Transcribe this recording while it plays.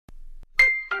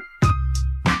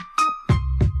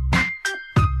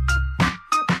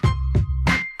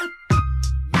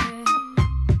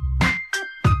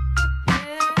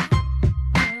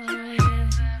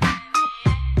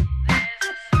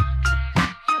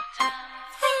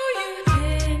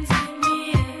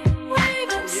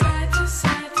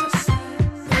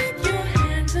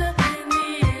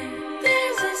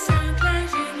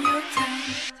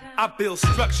I build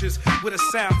structures with a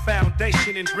sound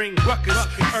foundation and bring ruckus.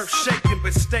 Earth shaking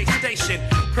but stay stationed.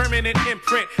 Permanent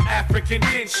imprint, African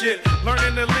kinship.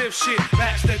 Learning to live shit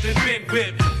faster than been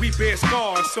whipped. We bear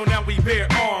scars, so now we bear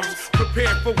arms.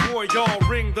 Prepare for war, y'all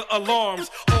ring the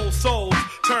alarms. Old souls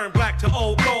turn black to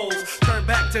old goals. Turn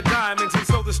back to diamonds, and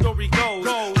so the story goes.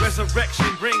 Resurrection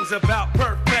brings about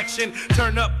perfection.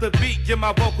 Turn up the beat, give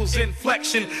my vocals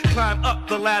inflection. Climb up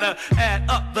the ladder, add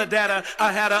up the data.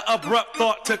 I had an abrupt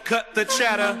thought to cut the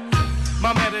chatter.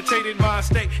 My meditated mind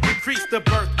state increase the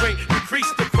birth rate,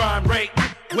 decrease the crime rate.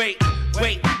 Wait,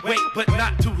 but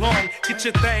not too long. Get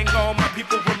your thing on, my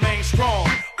people remain strong.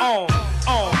 On,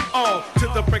 to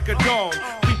the break of dawn.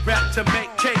 We rap to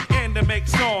make cake and to make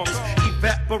songs.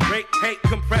 Evaporate, hate,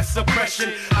 compress,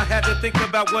 oppression. I had to think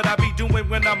about what I be doing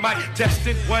when I mic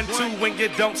testing 1, 2 when you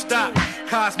don't stop.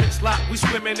 Cosmic slop, we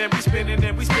swimming and we spinning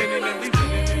and we spinning and we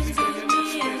spinning and we spinning and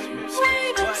we spinning.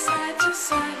 Wave them side to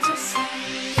side to side.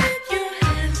 Put your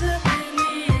hands up in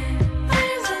the air.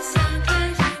 There's a sound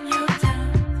clash in your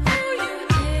town. Throw your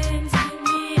hands in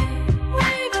the air.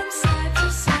 Wave them side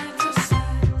to side to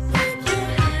side. Put your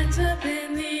hands up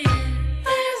in the air.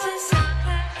 There's a sound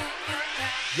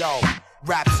clash. Yo,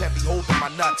 rap's heavy, holding my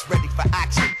nuts, ready for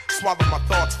action. Swallow my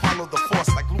thoughts, follow the force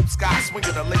like Luke Sky,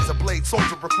 swinging a laser blade,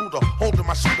 soldier recruiter, holding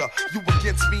my shooter. You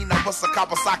against me, now bust a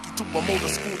Kawasaki to a motor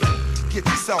scooter. Get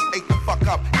yourself ate the fuck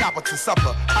up, copper to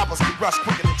supper. I was to rush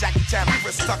quicker than Jackie Chan and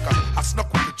Chris Tucker. I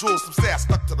snuck with the jewels, some say I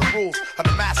stuck to the rules of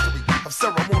the mastery of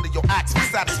ceremonial acts for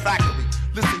satisfactory.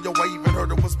 Listen, yo, I even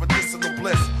heard it was medicinal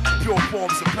bliss. Pure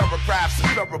forms and paragraphs and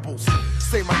parables.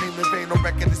 Say my name in vain, no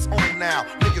record is on now.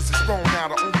 Niggas is strong now,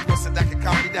 the only person that can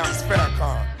calm me down is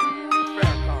Farrakhan.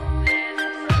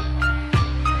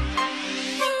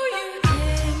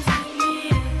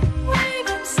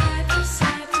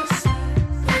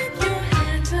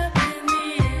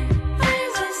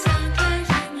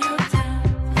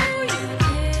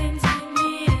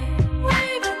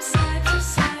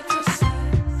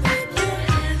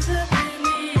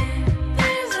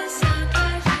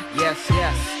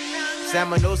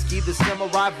 Samanowski, the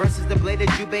samurai versus the bladed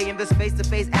Jubei in this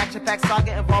face-to-face action-packed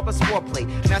saga involving swordplay.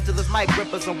 Masterless mic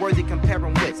grippers and worthy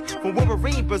comparing wits. From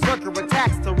Wolverine, berserker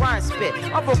attacks to rhyme spit.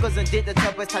 My vocals indent the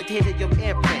toughest titanium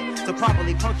imprint. To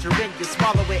properly puncture in your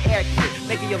swallow with air kit.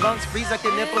 Making your lungs freeze like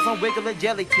your nipples on wiggling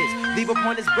jellyfish. Leave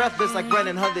opponents breathless like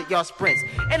running 100-yard sprints.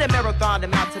 In a marathon, the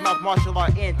mouth-to-mouth martial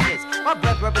art intense. My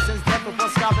breath represents death before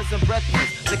scholars and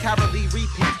breathless. The cowardly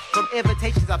repents from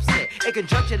invitations I've sent. In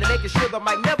conjunction to making sure the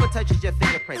mic never touches your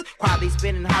fingerprints. Quietly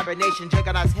spinning hibernation,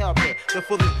 juggernaut's helmet. The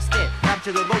fullest extent,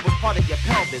 capture the lowest part of your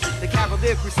pelvis. The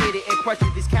cavalier crusaded and crushed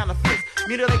these counterfeits.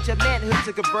 Mutilate your manhood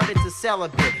to convert it to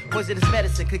celibate. Poisonous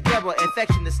medicine could give an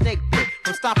infection to snake bit.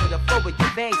 From stopping the flow with your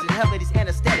veins and helping these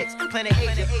anesthetics. Planet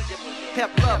Asia, pep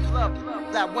love,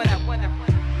 Blabbwona.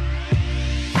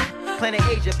 Planet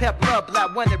Asia, pep love,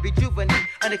 Blabbwona, rejuvenate.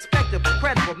 Unexpected,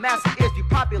 credible, massive ears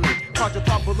repopulate. Conjure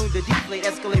pop balloon to deflate,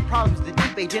 escalate problems to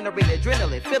debate, generate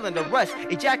adrenaline, feeling the rush,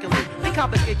 ejaculate. We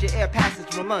confiscate your air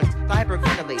passage from lungs to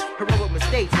hyperventilate. Heroic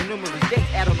mistakes and numerous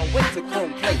dates add on a weight to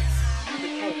chrome plates.